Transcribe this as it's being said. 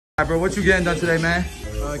Alright, bro, what you getting done today, man?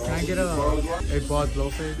 Can I get a bald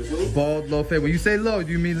low fade? Bald low fade. When you say low,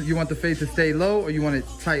 do you mean you want the fade to stay low, or you want it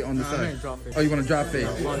tight on the side? I mean drop fade. Oh, you want to drop fade.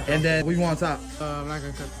 And then what you want on top? I'm not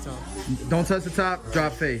gonna cut the top. Don't touch the top,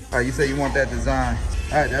 drop fade. All right, you say you want that design.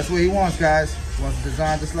 All right, that's what he wants, guys. He wants the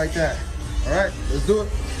design just like that. All right, let's do it.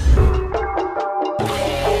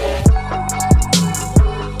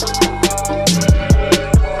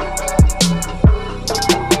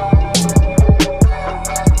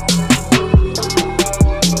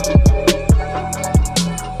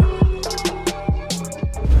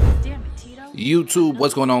 YouTube,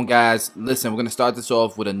 what's going on, guys? Listen, we're gonna start this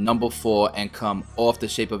off with a number 4 and come off the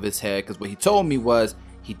shape of his head, because what he told me was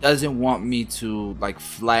he doesn't want me to like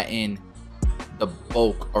flatten the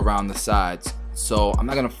bulk around the sides. So I'm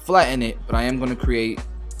not gonna flatten it, but I am gonna create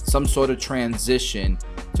some sort of transition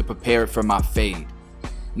to prepare it for my fade.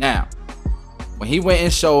 Now, when he went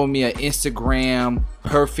and showed me an Instagram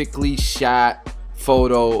perfectly shot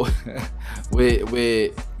photo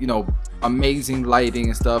with you know, amazing lighting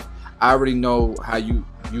and stuff, I already know how you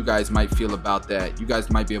guys might feel about that. You guys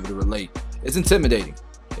might be able to relate. It's intimidating.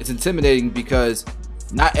 It's intimidating because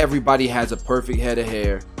not everybody has a perfect head of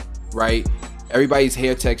hair, right? Everybody's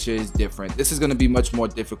hair texture is different. This is going to be much more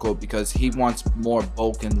difficult because he wants more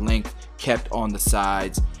bulk and length kept on the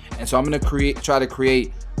sides. And so I'm going to try to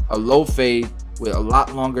create a low fade with a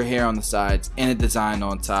lot longer hair on the sides and a design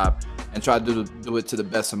on top, and try to do it to the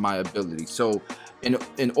best of my ability. So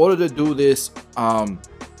in order to do this,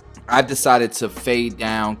 I've decided to fade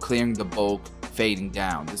down, clearing the bulk, fading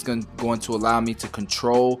down. It's going to allow me to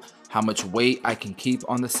control how much weight I can keep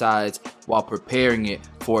on the sides while preparing it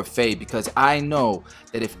for a fade, because I know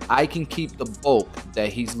that if I can keep the bulk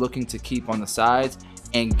that he's looking to keep on the sides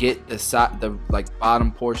and get the like bottom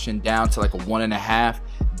portion down to like a 1.5,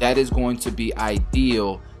 that is going to be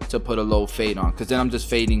ideal to put a low fade on, because then I'm just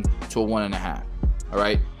fading to a 1.5. all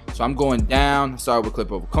right. So I'm going down, started with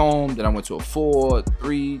clip over comb, then I went to a 4,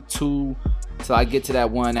 3, 2, till I get to that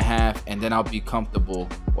 1.5, and then I'll be comfortable,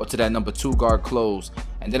 or to that number 2 guard close,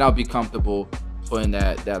 and then I'll be comfortable putting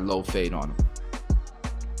that low fade on him.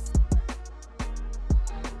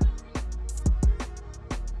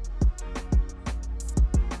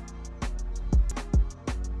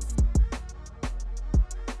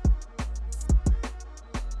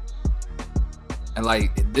 And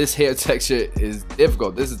like, this hair texture is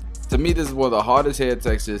difficult. To me, this is one of the hardest hair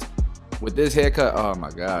textures with this haircut. Oh my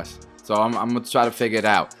gosh. So I'm gonna try to figure it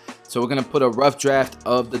out. So we're gonna put a rough draft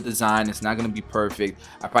of the design. It's not gonna be perfect.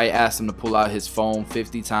 I probably asked him to pull out his phone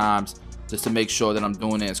 50 times just to make sure that I'm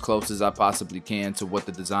doing it as close as I possibly can to what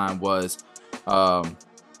the design was. And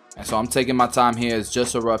so I'm taking my time here. It's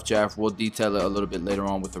just a rough draft. We'll detail it a little bit later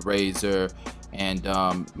on with the razor, and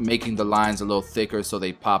making the lines a little thicker so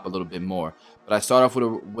they pop a little bit more. But I start off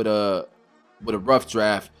with a rough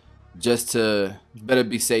draft, just to better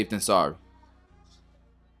be safe than sorry.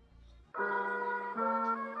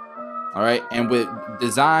 All right, and with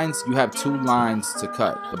designs, you have 2 lines to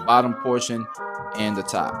cut: the bottom portion and the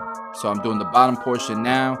top. So I'm doing the bottom portion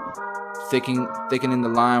now, thickening the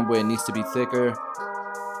line where it needs to be thicker.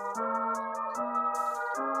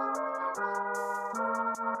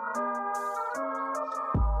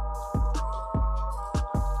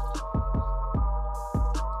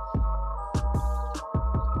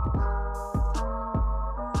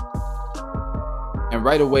 And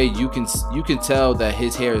right away you can tell that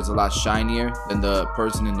his hair is a lot shinier than the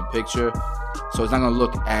person in the picture, so it's not going to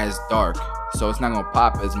look as dark, so it's not going to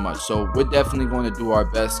pop as much. So we're definitely going to do our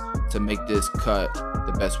best to make this cut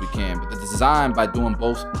the best we can. But the design, by doing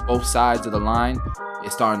both sides of the line,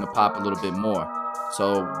 is starting to pop a little bit more.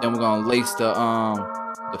 So then we're going to lace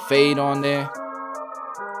the fade on there,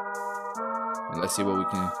 and let's see what we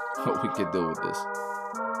can do with this.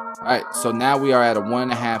 All right, so now we are at a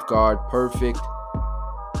 1.5 guard, perfect.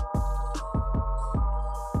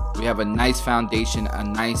 We have a nice foundation, a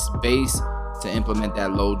nice base to implement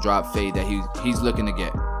that low drop fade that he's looking to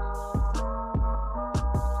get.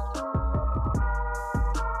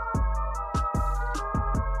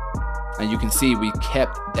 And you can see we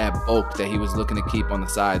kept that bulk that he was looking to keep on the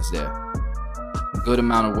sides there. Good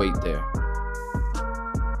amount of weight there.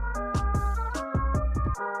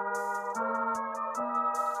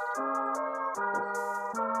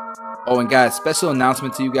 Oh, and guys, special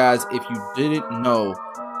announcement to you guys. If you didn't know,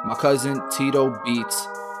 my cousin Tito Beats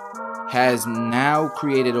has now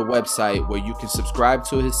created a website where you can subscribe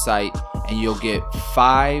to his site and you'll get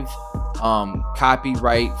 5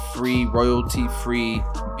 copyright free, royalty free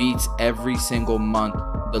beats every single month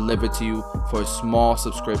delivered to you for a small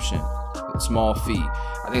subscription. small fee.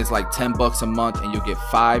 I think it's like $10 a month, and you'll get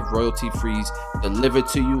 5 royalty-frees delivered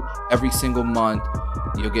to you every single month.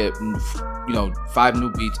 You'll get, you know, 5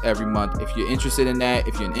 new beats every month. If you're interested in that,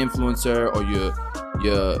 if you're an influencer or you're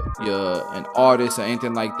an artist or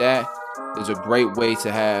anything like that, there's a great way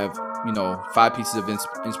to have, you know, 5 pieces of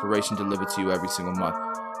inspiration delivered to you every single month.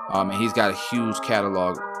 And he's got a huge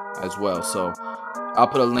catalog as well. So I'll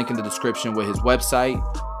put a link in the description with his website.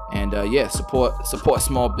 And yeah, support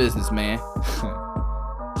small business, man.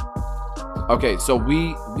 Okay, so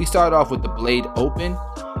we started off with the blade open,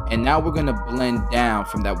 and now we're gonna blend down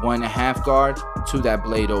from that 1.5 guard to that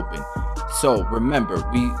blade open. So remember,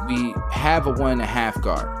 we have a 1.5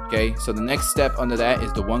 guard. Okay, so the next step under that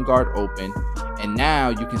is the 1 guard open, and now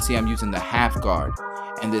you can see I'm using the half guard,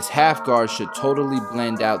 and this half guard should totally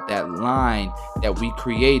blend out that line that we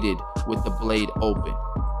created with the blade open.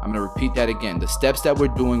 I'm gonna repeat that again. The steps that we're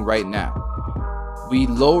doing right now. We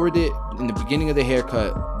lowered it in the beginning of the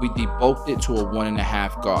haircut. We debulked it to a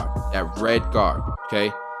 1.5 guard, that red guard.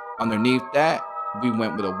 Okay, underneath that, we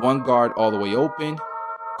went with a 1 guard all the way open,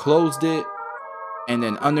 closed it, and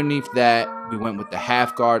then underneath that, we went with the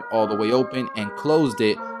half guard all the way open and closed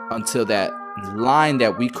it until that line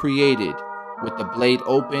that we created with the blade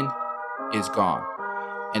open is gone.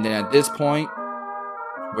 And then at this point,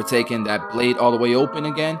 we're taking that blade all the way open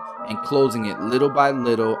again and closing it little by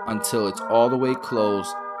little until it's all the way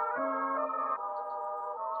closed.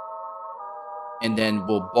 And then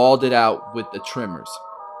we'll bald it out with the trimmers.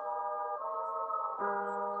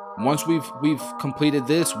 Once we've completed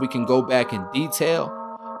this, we can go back in detail.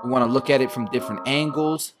 We want to look at it from different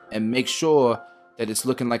angles and make sure that it's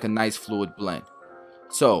looking like a nice fluid blend.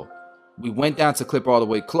 So we went down to clip all the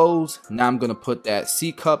way closed. Now I'm going to put that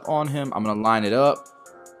C cup on him. I'm going to line it up.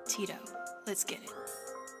 Tito, let's get it.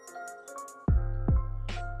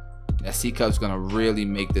 That C cup's gonna really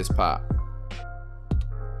make this pop.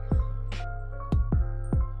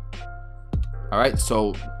 Alright,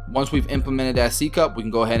 so once we've implemented that C cup, we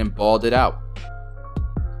can go ahead and bald it out.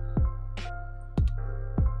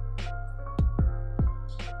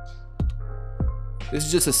 This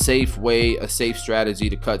is just a safe way, a safe strategy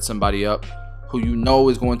to cut somebody up who you know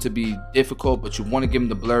is going to be difficult, but you want to give them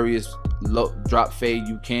the blurriest drop fade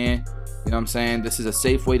you can. You know what I'm saying? This is a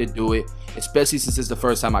safe way to do it, especially since it's the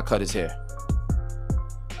first time I cut his hair.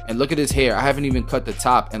 And look at his hair. I haven't even cut the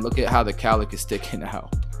top, and look at how the cowlick is sticking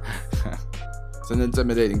out. It's an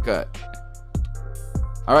intimidating cut.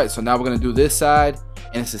 Alright, so now we're going to do this side,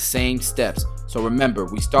 and it's the same steps. So remember,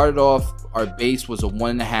 we started off, our base was a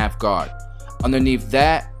 1.5 guard. Underneath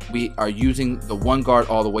that, we are using the 1 guard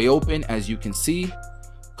all the way open, as you can see,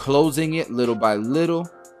 closing it little by little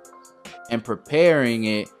and preparing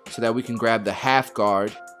it so that we can grab the half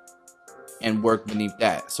guard and work beneath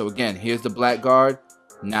that. So again, here's the black guard,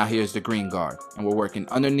 now here's the green guard, and we're working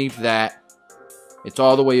underneath that. It's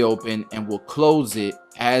all the way open, and we'll close it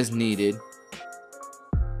as needed.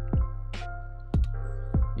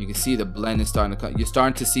 You can see the blend is starting to come. You're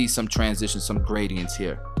starting to see some transition, some gradients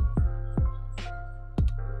here.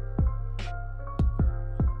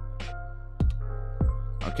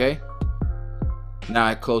 Okay, now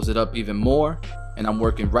I close it up even more, and I'm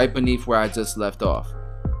working right beneath where I just left off.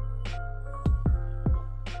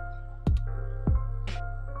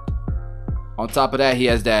 On top of that, he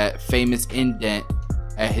has that famous indent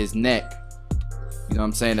at his neck. You know what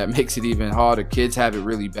I'm saying? That makes it even harder. Kids have it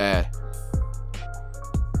really bad,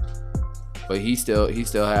 but he still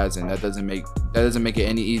has it. That doesn't make it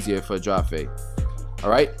any easier for a drop fade. All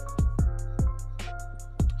right.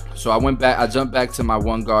 So I jumped back to my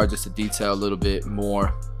 1 guard just to detail a little bit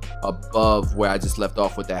more above where I just left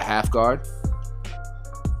off with that half guard.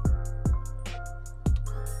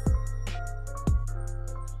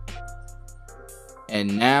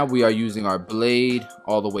 And now we are using our blade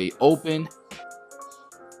all the way open.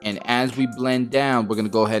 And as we blend down, we're going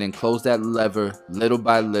to go ahead and close that lever little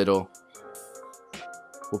by little.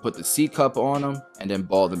 We'll put the C cup on them and then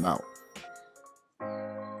bald them out.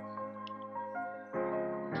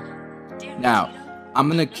 Now, I'm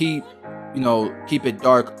gonna keep it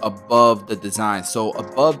dark above the design. So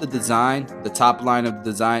above the design, the top line of the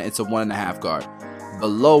design, it's a 1.5 guard.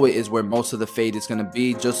 Below it is where most of the fade is gonna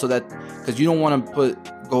be, just so that, because you don't want to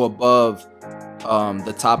go above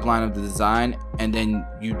the top line of the design and then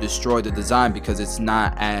you destroy the design, because it's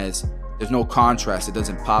not as, there's no contrast, it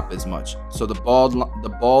doesn't pop as much. So the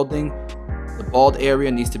bald area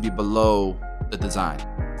needs to be below the design.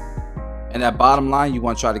 And that bottom line, you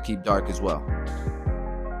want to try to keep dark as well.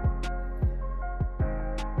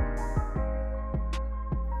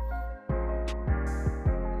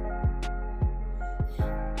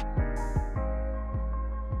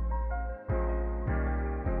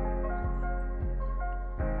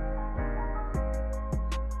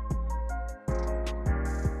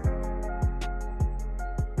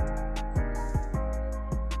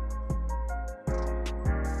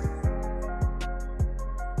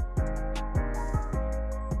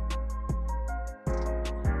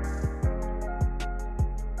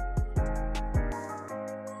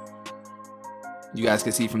 You guys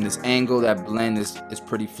can see from this angle that blend is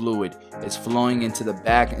pretty fluid. It's flowing into the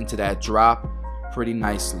back, into that drop pretty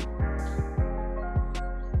nicely.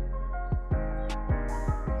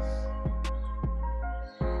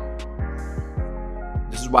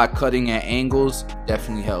 This is why cutting at angles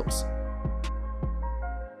definitely helps.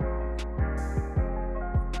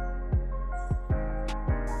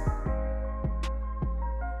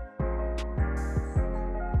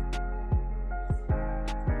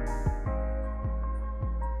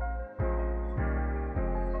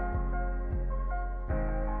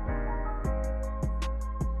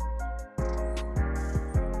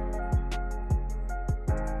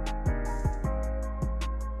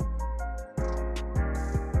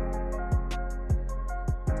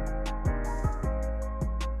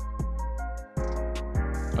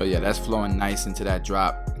 Oh yeah, that's flowing nice into that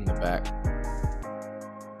drop in the back.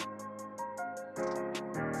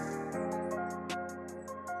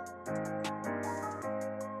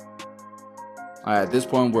 Alright, at this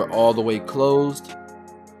point we're all the way closed.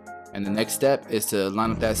 And the next step is to line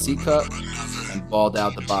up that C cup and bald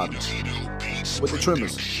out the bottom with the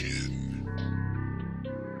trimmers.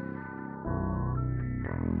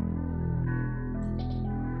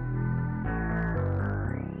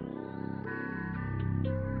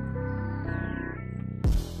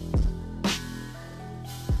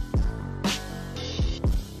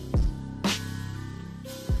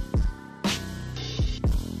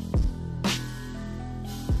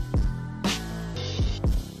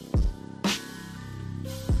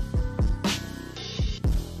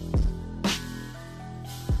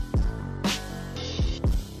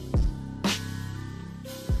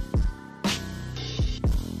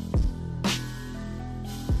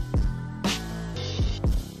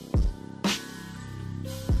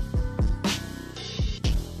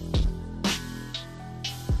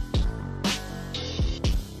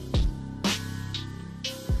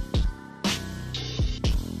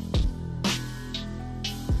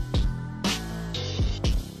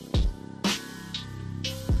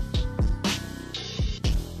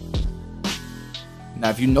 Now,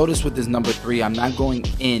 if you notice with this number 3, I'm not going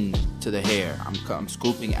in to the hair. I'm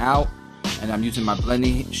scooping out, and I'm using my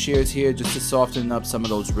blending shears here just to soften up some of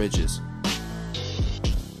those ridges.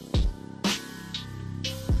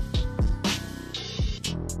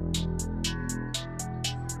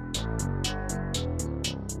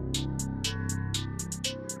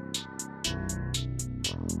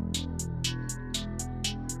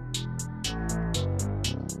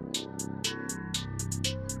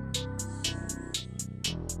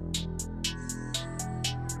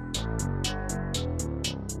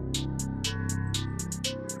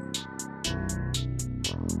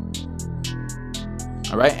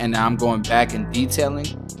 All right, and now I'm going back and detailing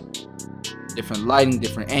different lighting,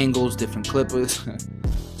 different angles, different clippers.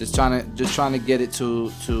 just trying to get it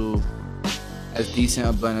to as decent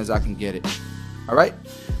a blend as I can get it. All right,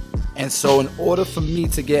 and so in order for me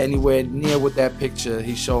to get anywhere near what that picture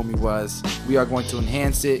he showed me was, we are going to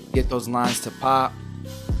enhance it, get those lines to pop,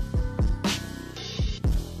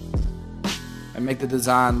 and make the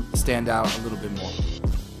design stand out a little bit more.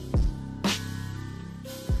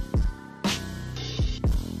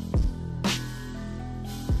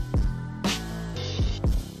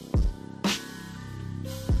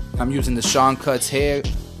 I'm using the Sean Cuts Hair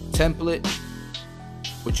template,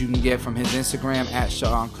 which you can get from his Instagram at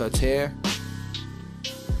Sean Cuts Hair.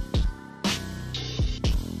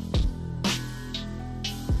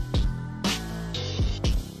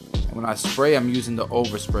 And when I spray, I'm using the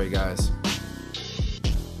overspray, guys.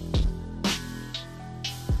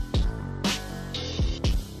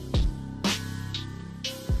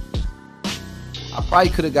 I probably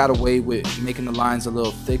could have got away with making the lines a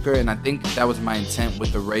little thicker, and I think that was my intent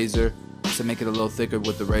with the razor, to make it a little thicker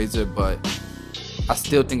with the razor, but I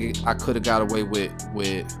still think I could have got away with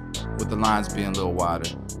the lines being a little wider.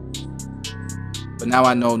 But now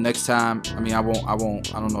I know next time, I mean, I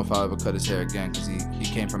don't know if I'll ever cut his hair again because he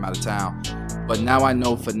came from out of town. But now I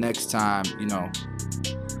know for next time, you know,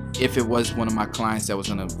 if it was one of my clients that was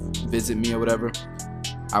gonna visit me or whatever,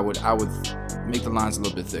 I would make the lines a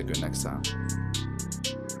little bit thicker next time.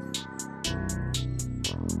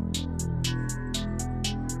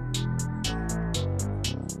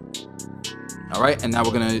 Alright, and now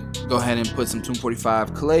we're gonna go ahead and put some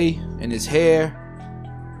 245 clay in his hair,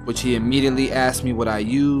 which he immediately asked me what I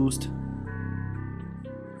used.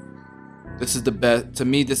 This is the best, to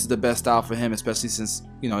me, this is the best style for him, especially since,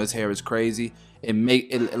 you know, his hair is crazy.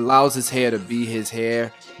 It allows his hair to be his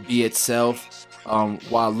hair, be itself,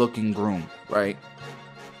 while looking groomed, right?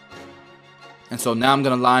 And so now I'm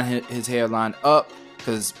gonna line his hairline up,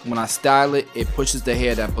 because when I style it, it pushes the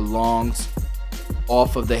hair that belongs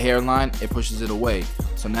off of the hairline, it pushes it away.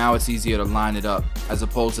 So now it's easier to line it up as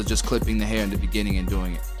opposed to just clipping the hair in the beginning and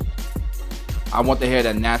doing it. I want the hair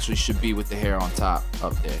that naturally should be with the hair on top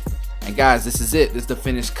up there. And guys, this is it. This is the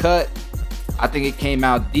finished cut. I think it came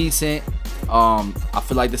out decent. I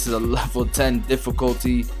feel like this is a level 10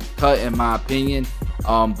 difficulty cut in my opinion.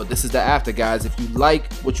 But this is the after, guys. If you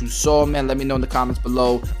like what you saw, man, let me know in the comments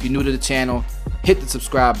below. If you're new to the channel, hit the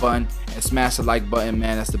subscribe button and smash the like button,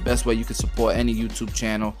 man. That's the best way you can support any YouTube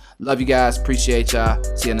channel. Love you guys. Appreciate y'all.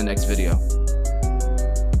 See you in the next video.